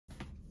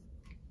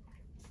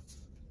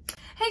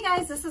Hey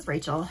guys, this is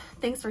Rachel.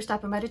 Thanks for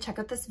stopping by to check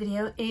out this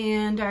video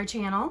and our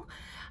channel.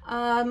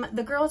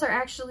 The girls are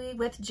actually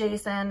with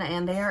Jason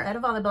and they are at a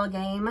volleyball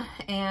game,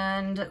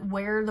 and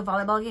where the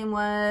volleyball game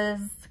was,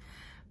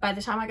 by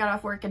the time I got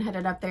off work and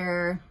headed up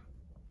there,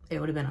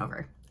 it would have been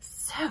over.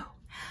 So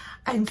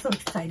I'm so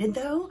excited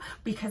though,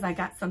 because I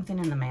got something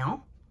in the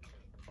mail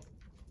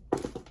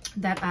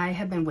that I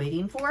have been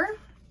waiting for.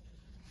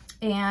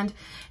 And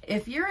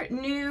if you're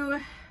new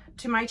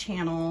to my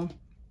channel,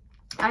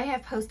 I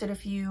have posted a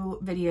few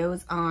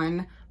videos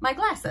on my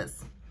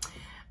glasses.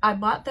 I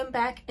bought them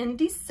back in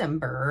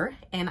December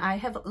and I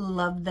have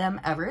loved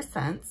them ever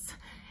since.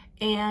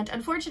 And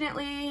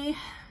unfortunately,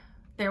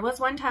 there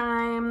was one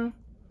time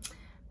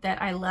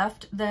that I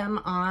left them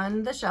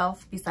on the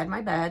shelf beside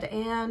my bed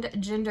and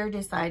Ginger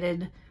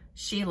decided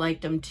she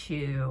liked them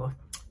too.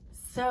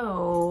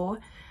 So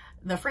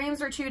the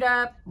frames are chewed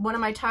up. One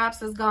of my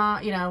tops is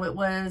gone. You know,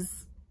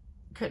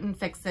 couldn't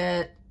fix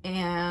it.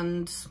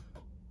 And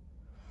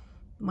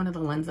one of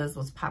the lenses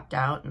was popped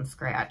out and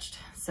scratched.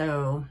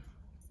 So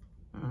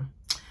I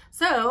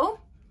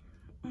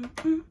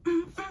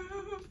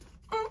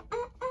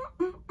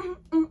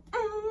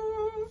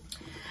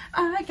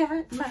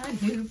got my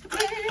new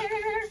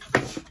pair.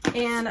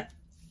 And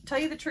tell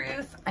you the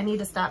truth, I need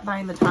to stop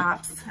buying the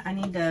tops. I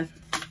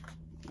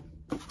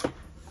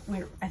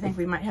think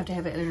we might have to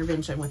have an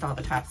intervention with all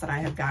the tops that I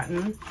have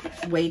gotten,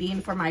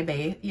 waiting for my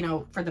base, you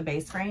know, for the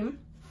base frame.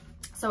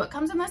 So it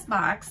comes in this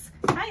box.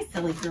 Hi,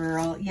 silly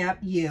girl. Yep,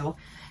 you.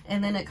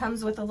 And then it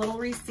comes with a little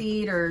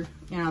receipt, or,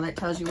 you know, that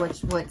tells you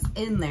what's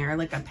in there,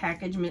 like a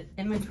package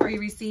inventory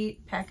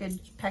receipt,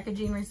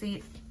 packaging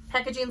receipt,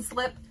 packaging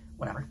slip,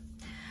 whatever.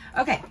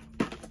 Okay,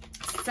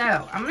 so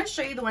I'm going to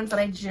show you the ones that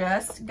I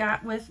just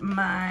got with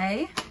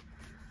my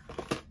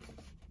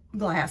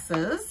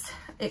glasses.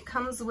 It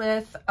comes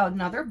with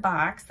another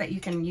box that you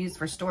can use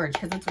for storage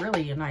because it's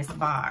really a nice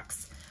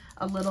box.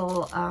 A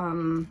little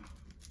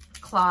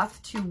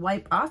cloth to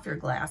wipe off your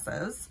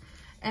glasses,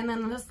 and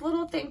then this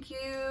little thank you.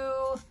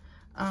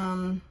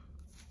 I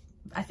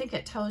think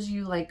it tells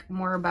you like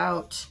more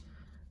about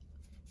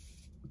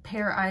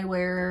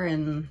PairEyewear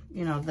and,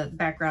 you know, the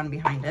background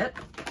behind it.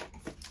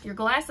 Your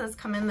glasses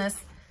come in this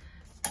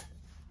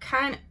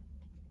kind of,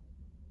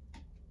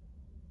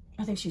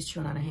 I think she's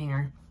chewing on a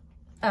hanger,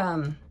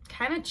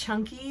 kind of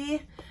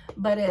chunky,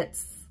 but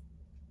it's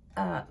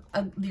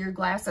your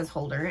glasses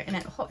holder,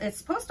 and it's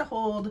supposed to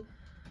hold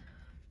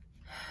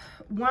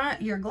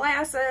your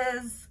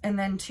glasses and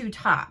then two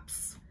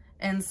tops.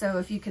 And so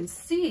if you can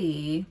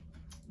see,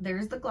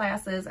 there's the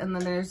glasses, and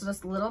then there's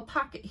this little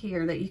pocket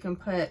here that you can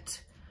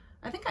put,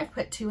 I think I've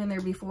put two in there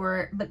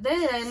before, but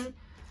then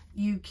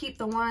you keep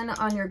the one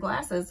on your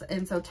glasses,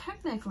 and so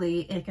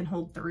technically it can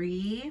hold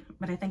three,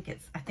 but I think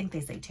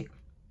they say two,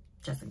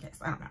 just in case,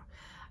 I don't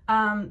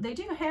know. They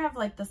do have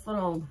like this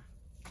little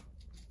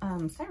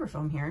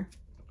styrofoam here,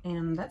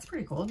 and that's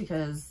pretty cool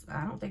because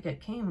I don't think it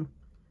came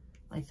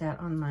like that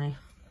on my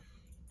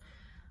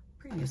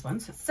previous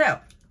ones. So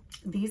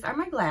these are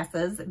my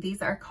glasses.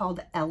 These are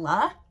called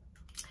Ella,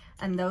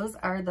 and those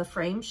are the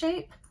frame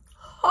shape.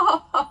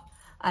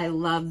 I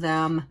love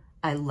them.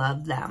 I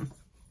love them.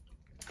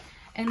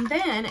 And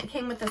then it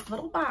came with this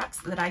little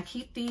box that I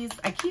keep these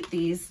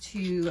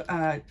to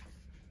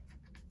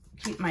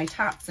keep my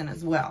tops in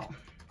as well.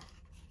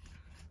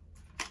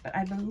 But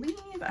I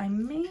believe I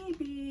may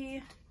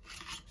be,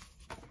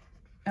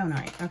 oh no,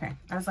 okay.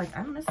 I was like,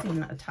 I'm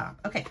missing a top.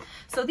 Okay,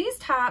 so these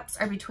tops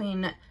are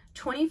between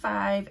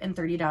 $25 and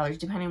 $30,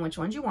 depending on which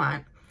ones you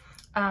want.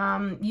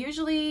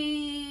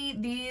 Usually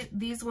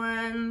these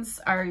ones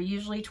are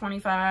usually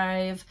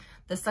 $25.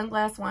 The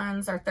sunglass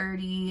ones are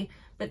 $30,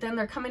 but then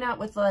they're coming out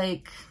with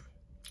like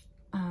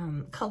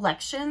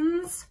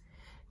collections,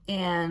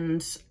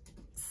 and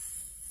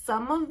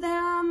some of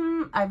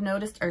them I've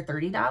noticed are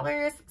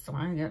 $30, so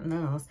I'm getting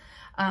those.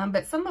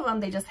 But some of them,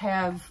 they just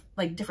have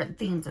like different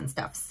themes and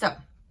stuff. So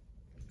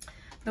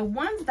the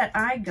ones that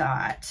I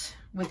got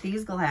with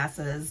these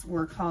glasses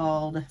were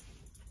called,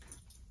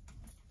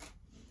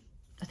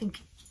 I think,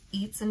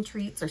 Eats and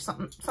Treats or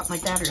something like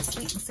that, or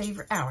Sweet and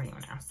Savory, I don't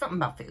even know, something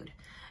about food.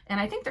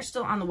 And I think they're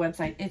still on the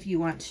website if you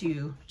want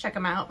to check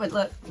them out. But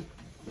look,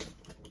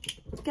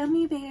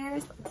 gummy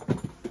bears,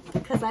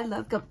 because I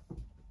love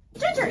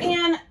Ginger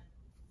Ann,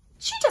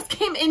 she just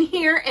came in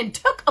here and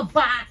took a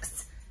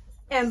box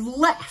and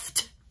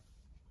left.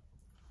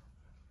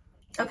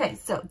 Okay,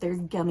 so there's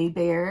gummy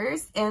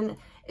bears, and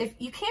if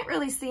you can't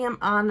really see them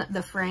on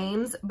the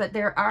frames, but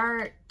there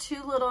are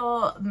two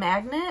little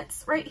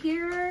magnets right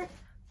here,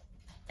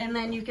 and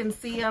then you can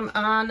see them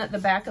on the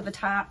back of the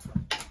top.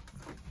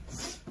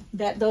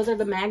 Those are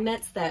the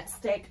magnets that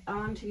stick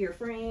onto your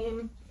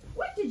frame.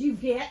 What did you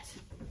get?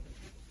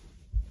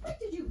 What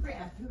did you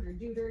grab, Hooter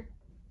Dooter?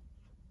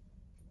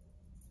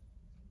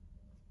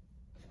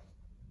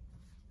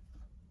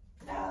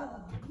 Oh,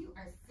 you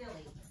are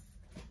silly.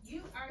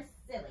 You are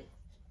silly.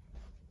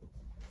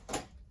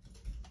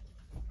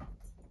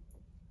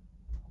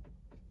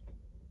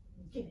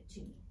 Give it to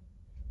me.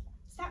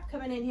 Stop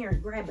coming in here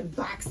and grabbing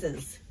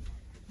boxes,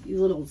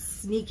 you little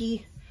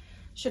sneaky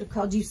Should have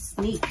called you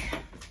Sneak.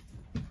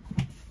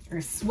 Or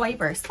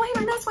Swiper.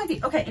 Swiper, not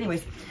Swipey. Okay,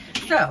 anyways.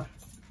 So,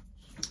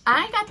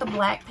 I got the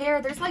black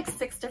pair. There's like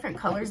 6 different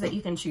colors that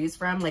you can choose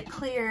from. Like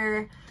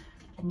clear,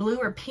 blue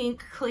or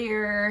pink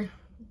clear,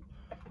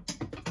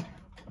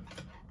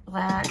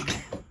 black,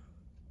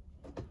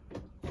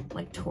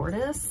 like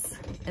tortoise,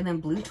 and then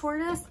blue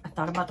tortoise. I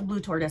thought about the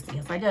blue tortoise.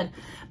 Yes, I did.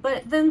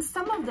 But then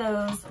some of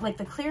those, like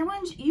the clear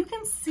ones, you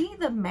can see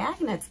the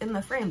magnets in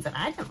the frames, and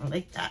I didn't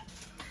like that.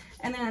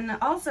 And then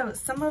also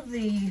some of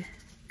the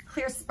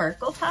clear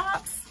sparkle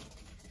tops,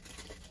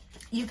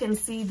 you can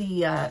see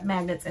the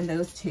magnets in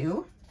those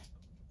too.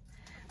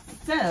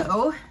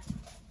 So,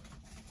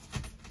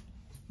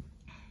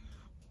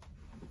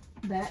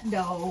 that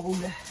dog.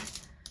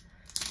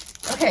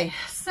 Okay,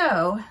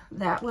 so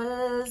that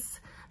was,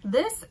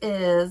 this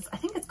is, I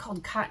think it's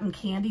called Cotton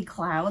Candy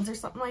Clouds or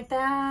something like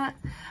that.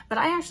 But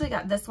I actually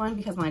got this one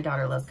because my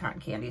daughter loves cotton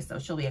candy, so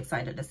she'll be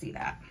excited to see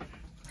that.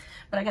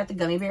 But I got the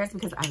gummy bears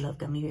because I love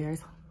gummy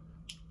bears.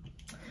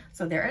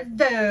 So there are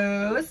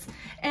those.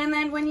 And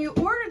then when you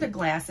order the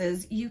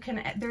glasses, you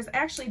can, there's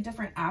actually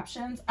different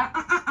options.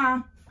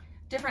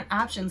 Different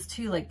options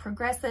too, like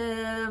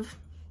progressive,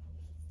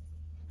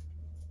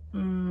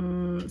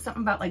 something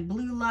about like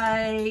blue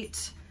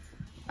light,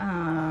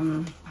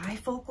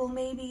 bifocal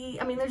maybe.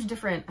 I mean, there's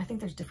different, I think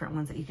there's different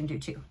ones that you can do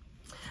too.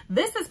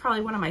 This is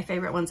probably one of my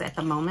favorite ones at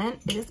the moment.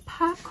 It is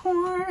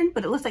popcorn,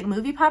 but it looks like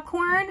movie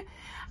popcorn.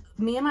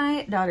 Me and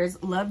my daughters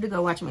love to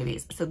go watch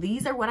movies. So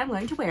these are what I'm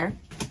going to wear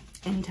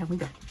anytime we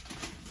go.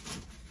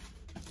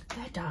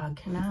 That dog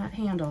cannot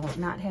handle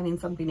not having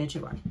something to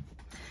chew on.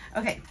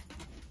 Okay.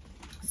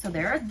 So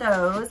there are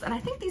those, and I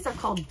think these are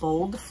called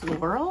Bold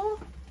Floral.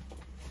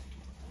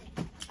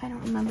 I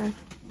don't remember.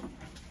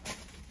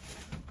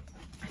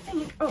 I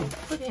think, oh,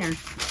 look here.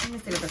 Let me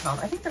see what they're called.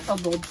 I think they're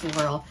called Bold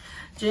Floral.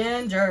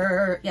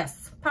 Ginger,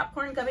 yes.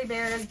 Popcorn Gummy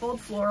Bears,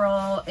 Bold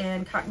Floral,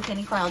 and Cotton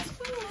Candy Clouds.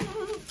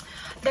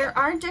 There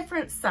are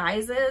different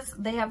sizes.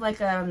 They have like,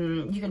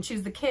 you can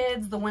choose the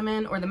kids, the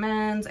women, or the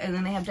men's, and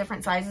then they have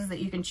different sizes that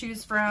you can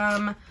choose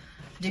from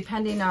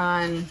depending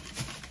on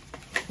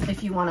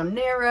if you want them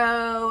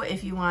narrow,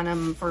 if you want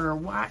them for,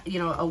 you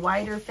know, a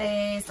wider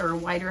face or a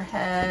wider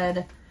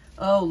head.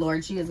 Oh,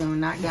 Lord, she is going to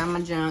knock down my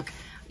junk.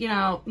 You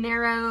know,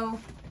 narrow,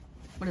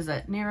 what is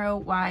it? Narrow,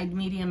 wide,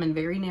 medium, and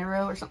very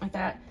narrow or something like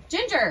that.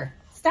 Ginger,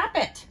 stop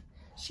it.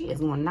 She is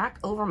going to knock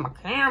over my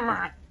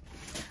camera.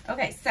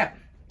 Okay, so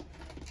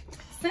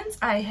since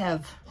I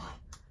have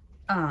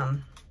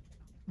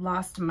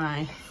lost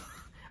my,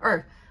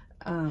 or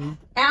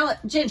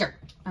Ginger,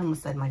 I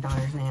almost said my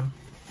daughter's name.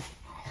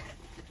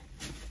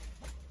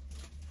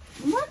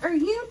 What are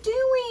you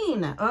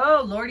doing?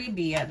 Oh, Lordy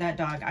be that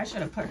dog. I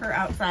should have put her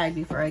outside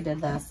before I did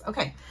this.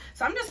 Okay,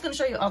 so I'm just going to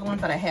show you all the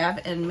ones that I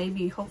have and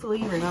maybe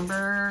hopefully you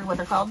remember what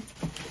they're called.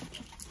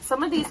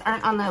 Some of these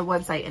aren't on the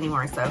website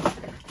anymore. So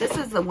this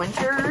is the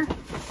winter,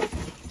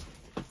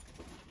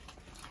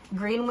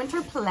 green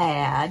winter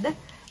plaid.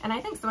 And I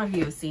think some of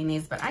you have seen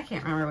these, but I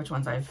can't remember which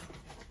ones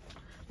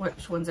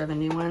are the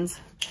new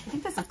ones. I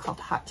think this is called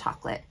Hot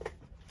Chocolate.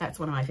 That's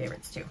one of my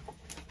favorites too,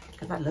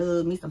 because I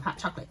love me some hot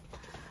chocolate.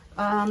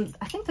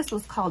 I think this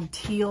was called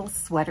Teal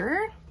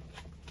Sweater.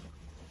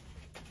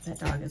 That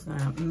dog is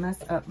gonna mess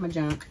up my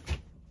junk.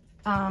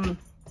 I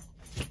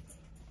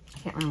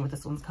can't remember what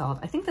this one's called.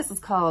 I think this is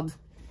called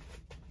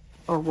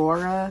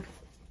Aurora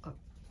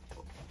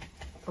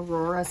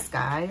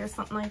Sky or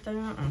something like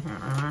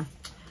that.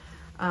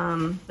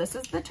 This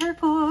is the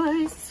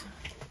turquoise.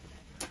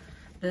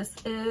 This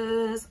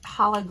is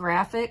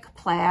holographic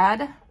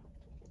plaid.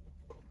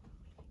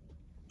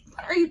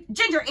 What are you,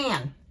 Ginger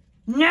Ann?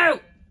 No!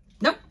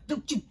 Nope,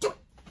 don't you do it.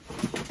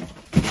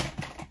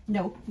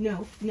 No,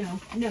 no, no,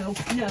 no,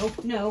 no,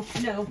 no,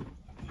 no.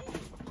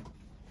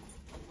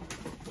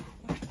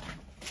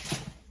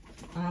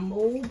 I'm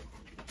old.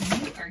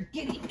 You are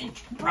getting in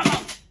trouble.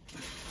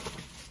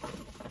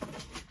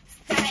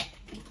 Stop it.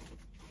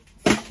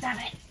 Stop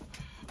it.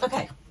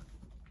 Okay.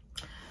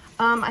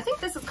 I think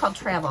this is called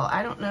Travel.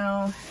 I don't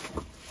know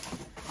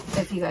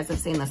if you guys have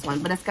seen this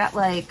one, but it's got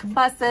like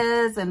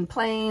buses and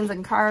planes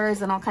and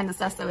cars and all kinds of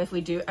stuff. So if we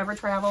do ever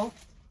travel,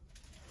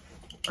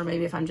 or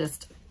maybe if I'm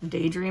just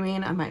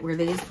daydreaming, I might wear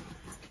these.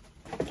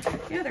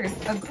 Yeah, there's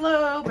a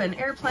globe, an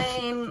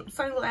airplane,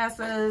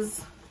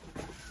 sunglasses,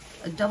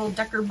 a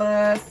double-decker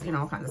bus, you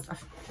know, all kinds of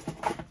stuff.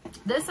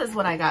 This is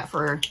what I got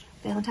for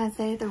Valentine's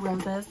Day, the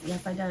roses.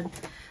 Yes, I did.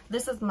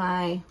 This is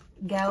my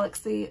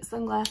Galaxy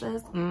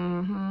sunglasses.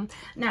 Now,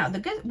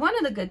 one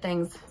of the good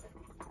things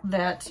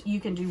that you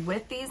can do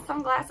with these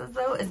sunglasses,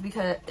 though,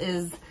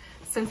 is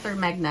since they're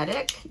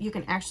magnetic, you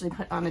can actually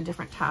put on a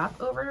different top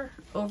over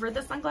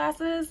the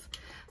sunglasses.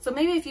 So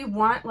maybe if you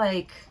want,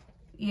 like,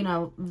 you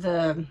know,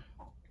 the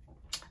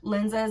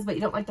lenses, but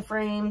you don't like the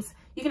frames,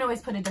 you can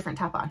always put a different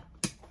top on.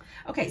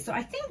 Okay, so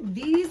I think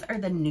these are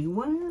the new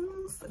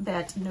ones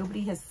that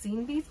nobody has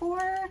seen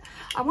before.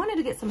 I wanted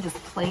to get some just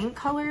plain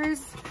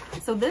colors.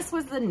 So this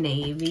was the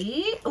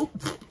navy. Oh,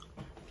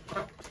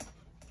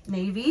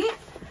 navy.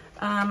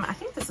 I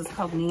think this is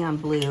called Neon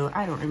Blue.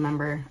 I don't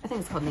remember. I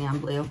think it's called Neon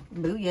Blue.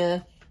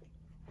 Booyah.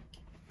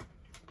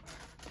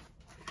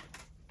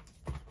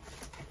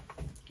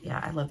 Yeah,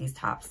 I love these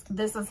tops.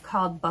 This is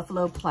called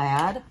Buffalo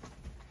Plaid.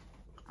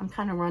 I'm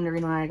kind of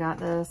wondering why I got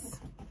this.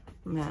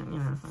 Yeah, you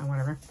know,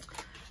 whatever.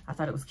 I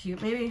thought it was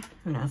cute, maybe.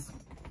 Who knows?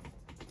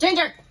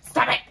 Ginger,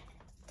 stop it!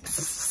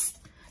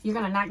 You're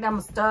gonna knock down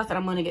my stuff and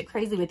I'm gonna get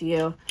crazy with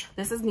you.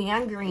 This is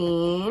Neon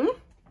Green.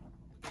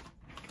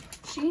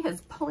 She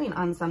is pulling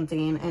on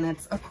something and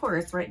it's, of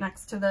course, right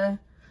next to the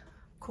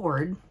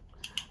cord.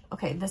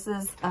 Okay, this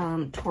is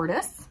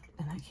Tortoise.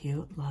 Isn't that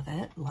cute? Love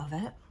it, love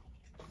it.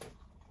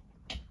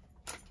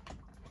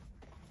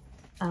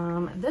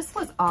 This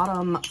was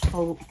Autumn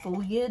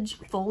Foliage.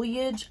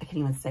 I can't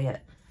even say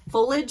it.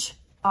 Foliage,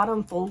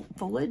 Autumn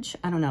Foliage.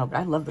 I don't know, but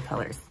I love the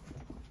colors.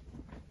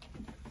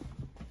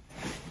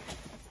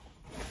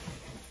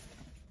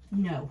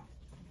 No.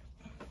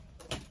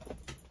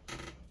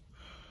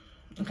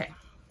 Okay.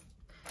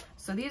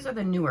 So these are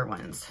the newer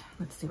ones.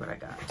 Let's see what I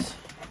got.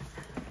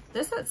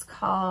 This is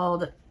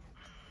called,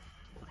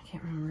 I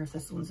can't remember if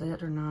this one's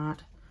it or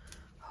not.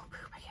 Oh,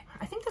 poop, I can't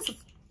remember. I think this is,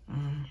 I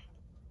don't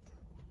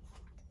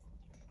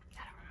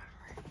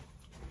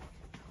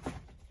remember.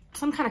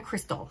 Some kind of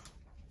crystal.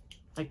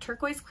 Like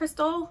turquoise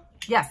crystal?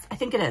 Yes, I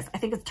think it is. I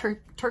think it's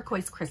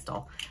turquoise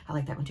crystal. I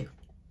like that one too.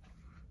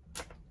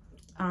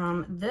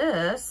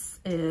 This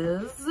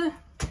is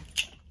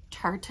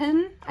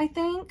tartan, I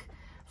think,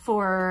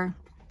 for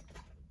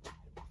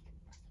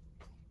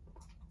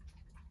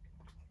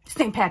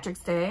St.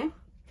 Patrick's Day.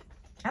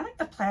 I like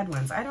the plaid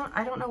ones. I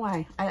don't know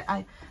why.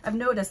 I've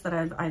noticed that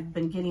I've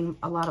been getting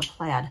a lot of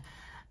plaid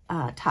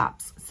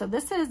tops. So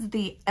this is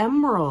the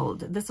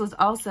Emerald. This was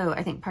also,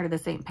 I think, part of the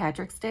St.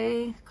 Patrick's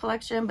Day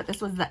collection, but this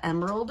was the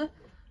Emerald.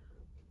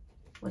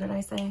 What did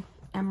I say?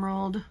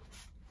 Emerald.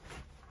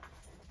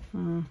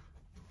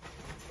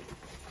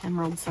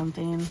 Emerald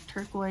something.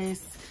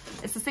 Turquoise.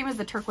 It's the same as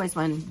the turquoise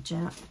one.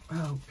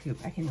 Oh, poop.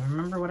 I can't even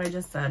remember what I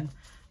just said.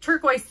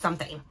 Turquoise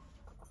something.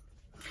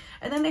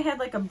 And then they had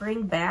like a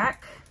bring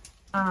back.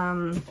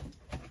 Oh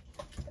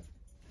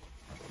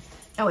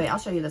wait, I'll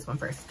show you this one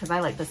first because I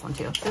like this one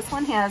too. This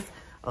one has,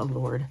 oh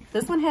Lord,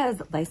 this one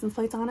has license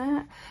plates on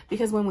it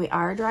because when we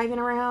are driving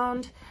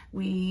around,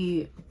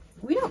 we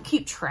don't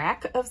keep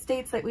track of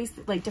states that we,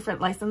 like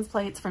different license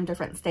plates from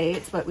different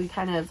states, but we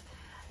kind of,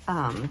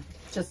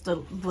 just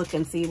to look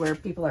and see where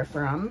people are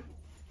from.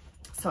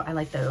 So I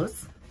like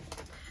those.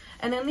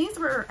 And then these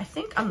were, I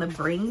think, on the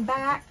bring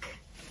back,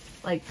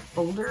 like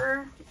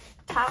older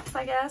tops,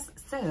 I guess.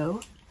 So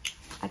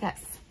I got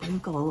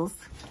sprinkles.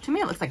 To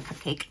me, it looks like a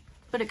cupcake,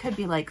 but it could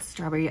be like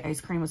strawberry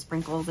ice cream with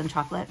sprinkles and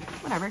chocolate,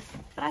 whatever.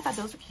 But I thought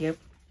those were cute.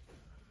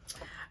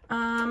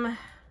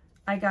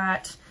 I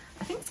got,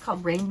 I think it's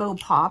called Rainbow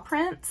Paw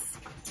Prints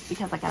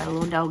because I got a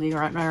little doggy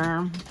right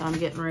there. So I'm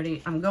getting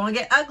ready. I'm going to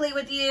get ugly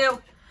with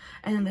you.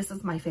 And this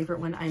is my favorite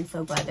one. I'm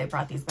so glad they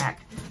brought these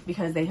back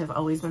because they have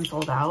always been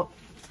sold out.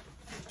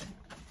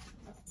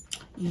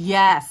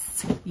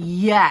 Yes,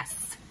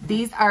 yes.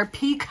 These are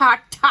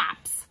peacock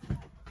tops.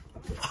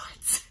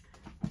 What?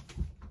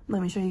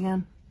 Let me show you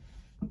again.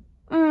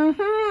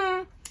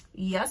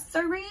 Yes,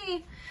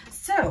 sirree.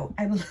 So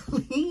I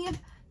believe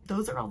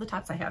those are all the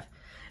tops I have.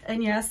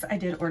 And yes, I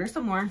did order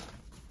some more.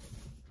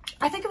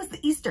 I think it was the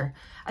Easter.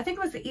 I think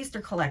it was the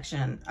Easter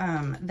collection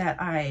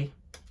that I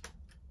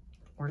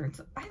ordered.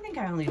 I think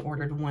I only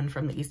ordered one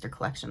from the Easter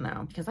collection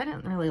though, because I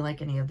didn't really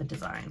like any of the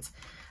designs.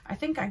 I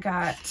think I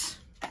got,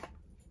 I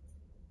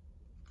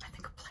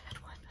think a plaid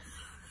one.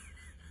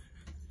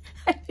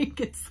 I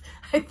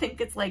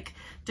think it's like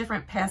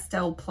different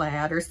pastel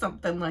plaid or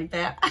something like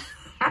that.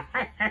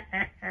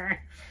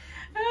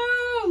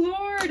 Oh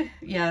Lord.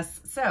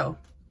 Yes. So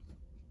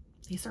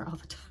these are all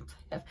the tops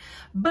I have.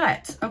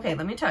 But okay,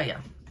 let me tell you.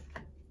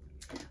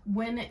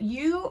 When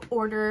you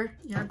order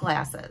your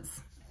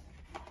glasses,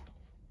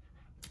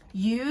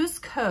 use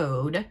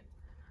code,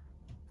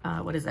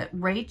 what is it?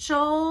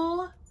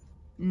 Rachel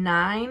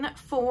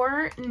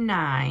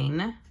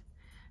 949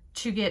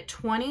 to get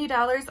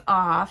 $20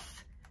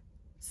 off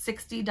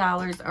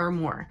 $60 or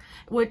more,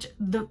 which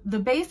the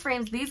base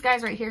frames, these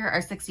guys right here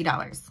are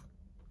 $60.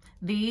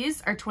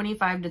 These are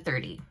 $25 to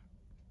 $30.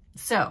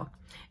 So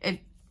if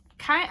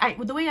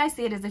the way I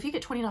see it is if you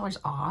get $20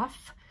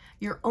 off,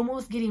 you're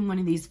almost getting one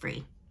of these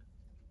free.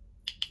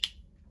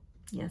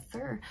 Yes,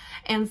 sir.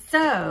 And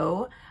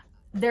so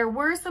there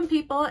were some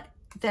people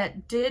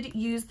that did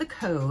use the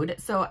code,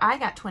 so I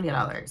got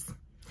 $20.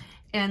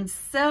 And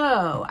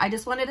so I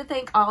just wanted to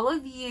thank all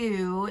of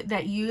you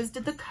that used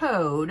the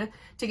code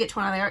to get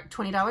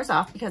 $20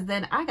 off, because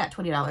then I got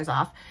 $20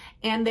 off.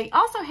 And they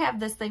also have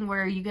this thing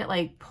where you get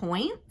like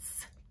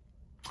points.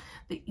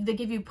 They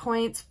give you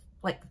points,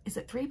 like, is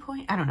it 3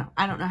 points? I don't know.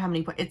 I don't know how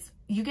many points.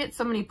 You get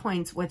so many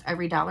points with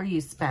every dollar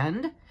you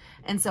spend.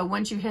 And so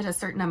once you hit a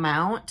certain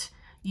amount,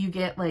 you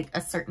get like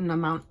a certain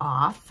amount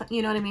off,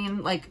 you know what I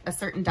mean? Like a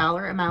certain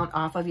dollar amount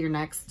off of your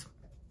next,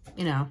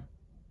 you know,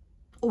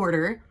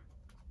 order.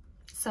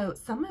 So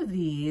some of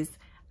these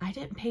I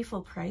didn't pay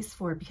full price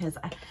for because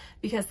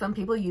some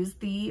people use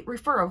the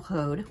referral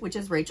code, which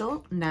is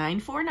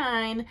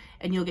Rachel949,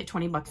 and you'll get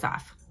 20 bucks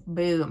off.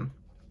 Boom.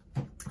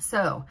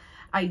 So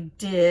I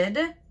did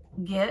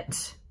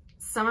get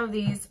some of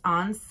these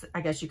on,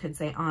 I guess you could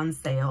say on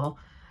sale.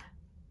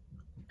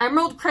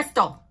 Emerald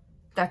crystal.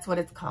 That's what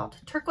it's called.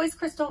 Turquoise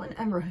crystal and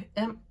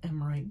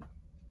emerald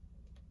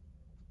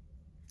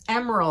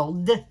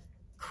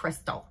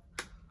crystal.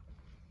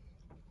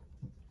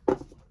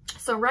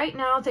 So right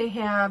now they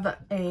have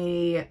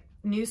a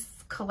new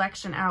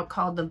collection out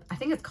called I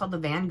think it's called the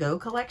Van Gogh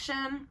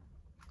collection.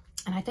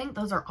 And I think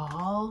those are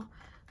all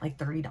like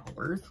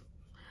 $30.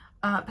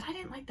 But I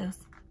didn't like those.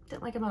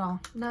 Didn't like them at all.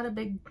 Not a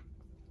big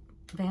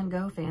Van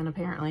Gogh fan,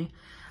 apparently.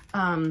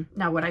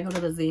 Now, would I go to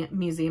the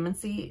museum and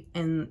see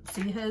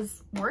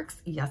his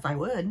works? Yes, I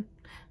would.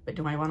 But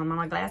do I want them on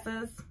my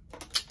glasses?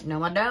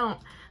 No, I don't.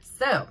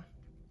 So,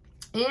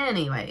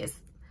 anyways.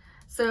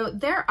 So,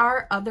 there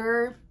are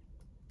other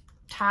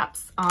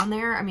tops on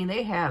there. I mean,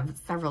 they have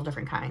several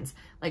different kinds.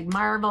 Like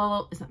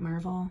Marvel. Is it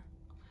Marvel?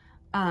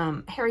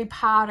 Harry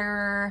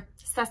Potter,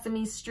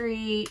 Sesame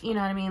Street, you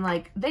know what I mean?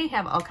 Like, they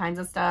have all kinds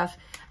of stuff.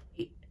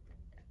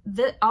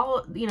 These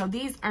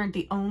aren't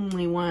the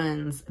only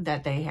ones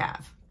that they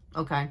have.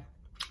 Okay.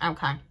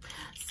 Okay.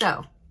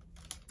 So,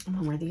 I'm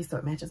gonna wear these so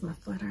it matches my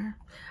sweater.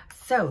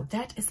 So,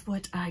 that is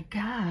what I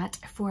got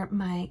for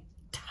my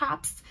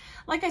tops.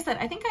 Like I said,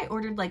 I think I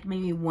ordered like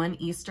maybe one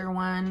Easter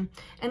one.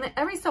 And then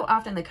every so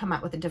often they come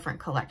out with a different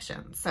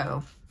collection.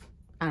 So,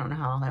 I don't know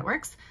how all that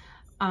works.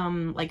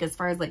 Like as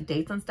far as like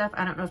dates and stuff,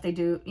 I don't know if they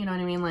do, you know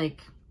what I mean?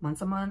 Like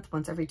once a month,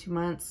 once every 2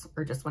 months,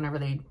 or just whenever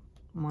they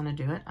want to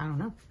do it. I don't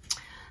know.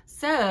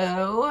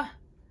 So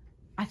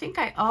I think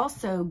I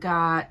also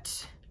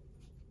got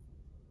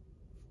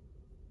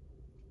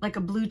like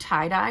a blue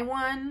tie-dye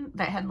one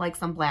that had like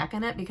some black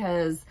in it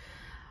because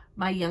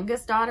my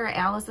youngest daughter,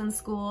 Allison's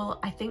school,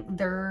 I think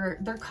their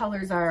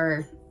colors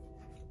are,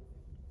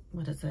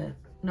 what is it?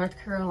 North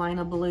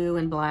Carolina blue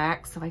and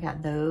black. So I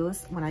got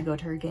those when I go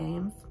to her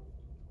games.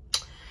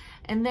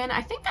 And then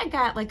I think I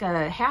got like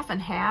a half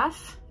and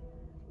half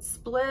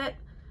split.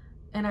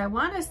 And I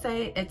want to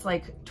say it's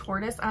like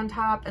tortoise on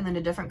top and then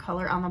a different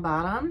color on the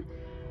bottom.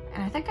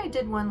 And I think I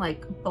did one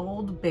like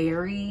bold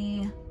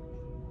berry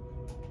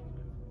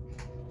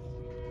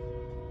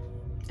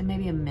and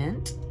maybe a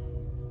mint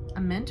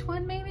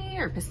one maybe,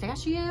 or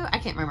pistachio. I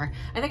can't remember.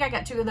 I think I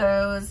got 2 of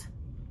those,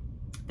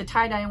 the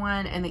tie-dye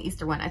one and the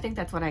Easter one. I think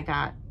that's what I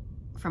got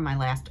from my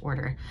last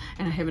order.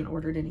 And I haven't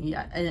ordered any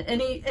yet,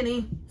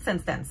 any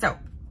since then. So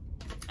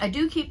I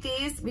do keep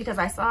these because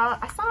I saw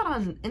it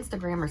on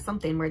Instagram or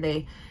something where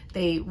they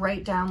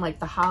write down like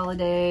the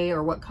holiday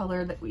or what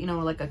color that, you know,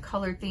 like a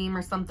color theme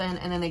or something,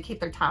 and then they keep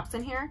their tops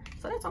in here.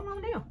 So that's what I'm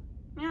gonna do.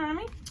 You know what I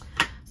mean?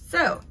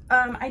 So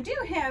I do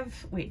have,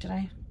 where did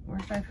I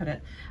put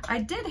it? I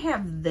did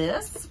have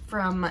this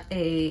from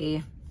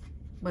a,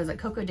 was it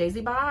Cocoa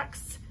Daisy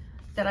box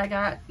that I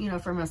got, you know,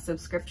 from a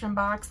subscription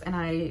box, and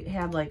I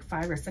had like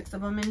 5 or 6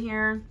 of them in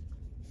here.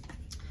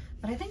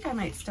 But I think I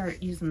might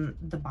start using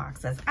the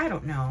boxes. I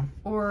don't know.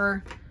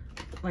 Or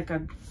like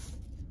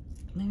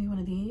maybe one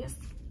of these.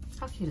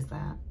 How cute is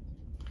that?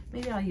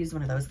 Maybe I'll use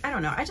one of those. I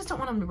don't know. I just don't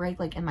want them to break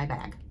like in my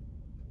bag.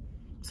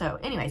 So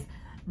anyways,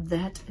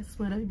 that is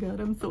what I got.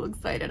 I'm so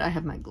excited. I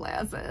have my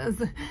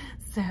glasses.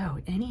 So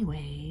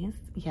anyways,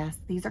 yes,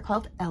 these are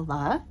called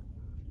Ella.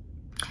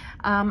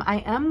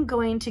 I am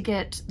going to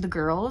get the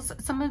girls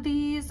some of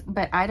these,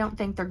 but I don't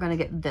think they're going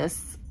to get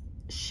this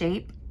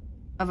shape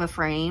of a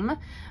frame.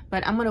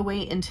 But I'm going to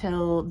wait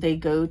until they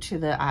go to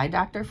the eye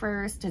doctor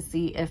first to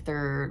see if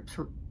their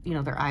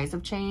eyes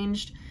have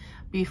changed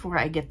before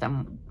I get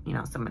them, you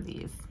know, some of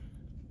these.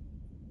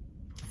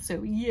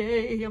 So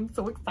yay, I'm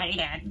so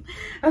excited.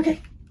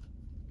 Okay.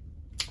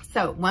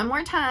 So one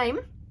more time,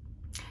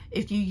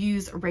 if you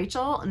use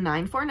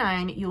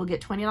Rachel949, you will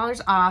get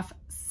 $20 off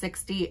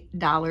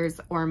 $60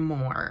 or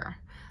more.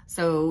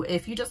 So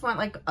if you just want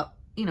like a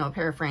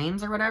pair of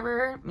frames or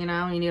whatever, you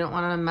know, and you don't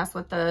want to mess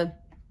with the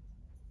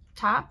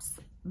tops,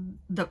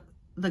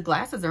 the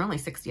glasses are only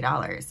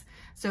 $60.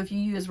 So if you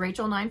use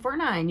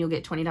Rachel949, you'll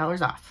get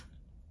 $20 off.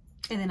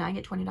 And then I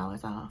get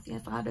 $20 off.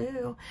 Yes, I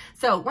do.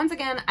 So once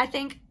again, I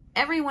think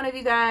every one of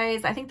you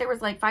guys, I think there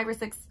was like 4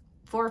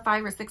 or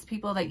 5 or 6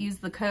 people that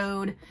used the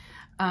code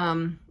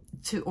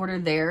to order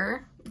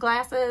their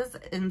glasses.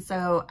 And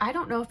so I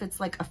don't know if it's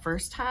like a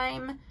first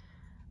time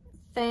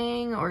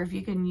thing or if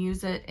you can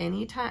use it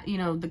anytime, you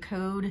know, the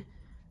code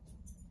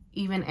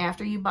even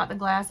after you bought the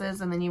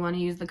glasses and then you want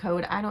to use the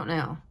code. I don't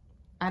know.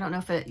 I don't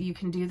know if you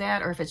can do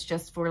that or if it's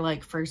just for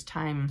like first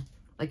time,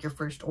 like your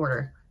first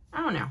order.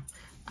 I don't know.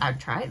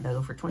 I'd try it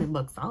though for 20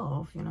 bucks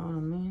off, you know what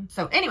I mean?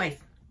 So anyways,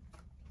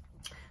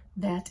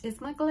 that is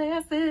my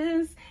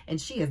glasses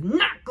and she is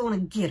not going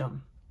to get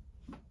them.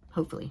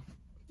 Hopefully.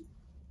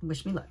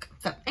 Wish me luck.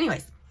 So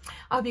anyways,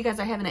 I hope you guys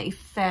are having a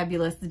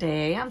fabulous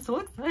day. I'm so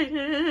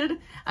excited.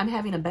 I'm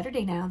having a better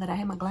day now that I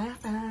have my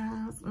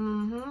glasses.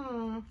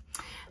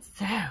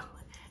 So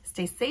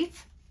stay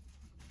safe,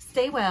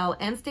 stay well,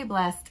 and stay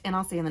blessed. And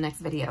I'll see you in the next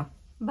video.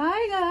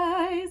 Bye,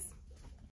 guys.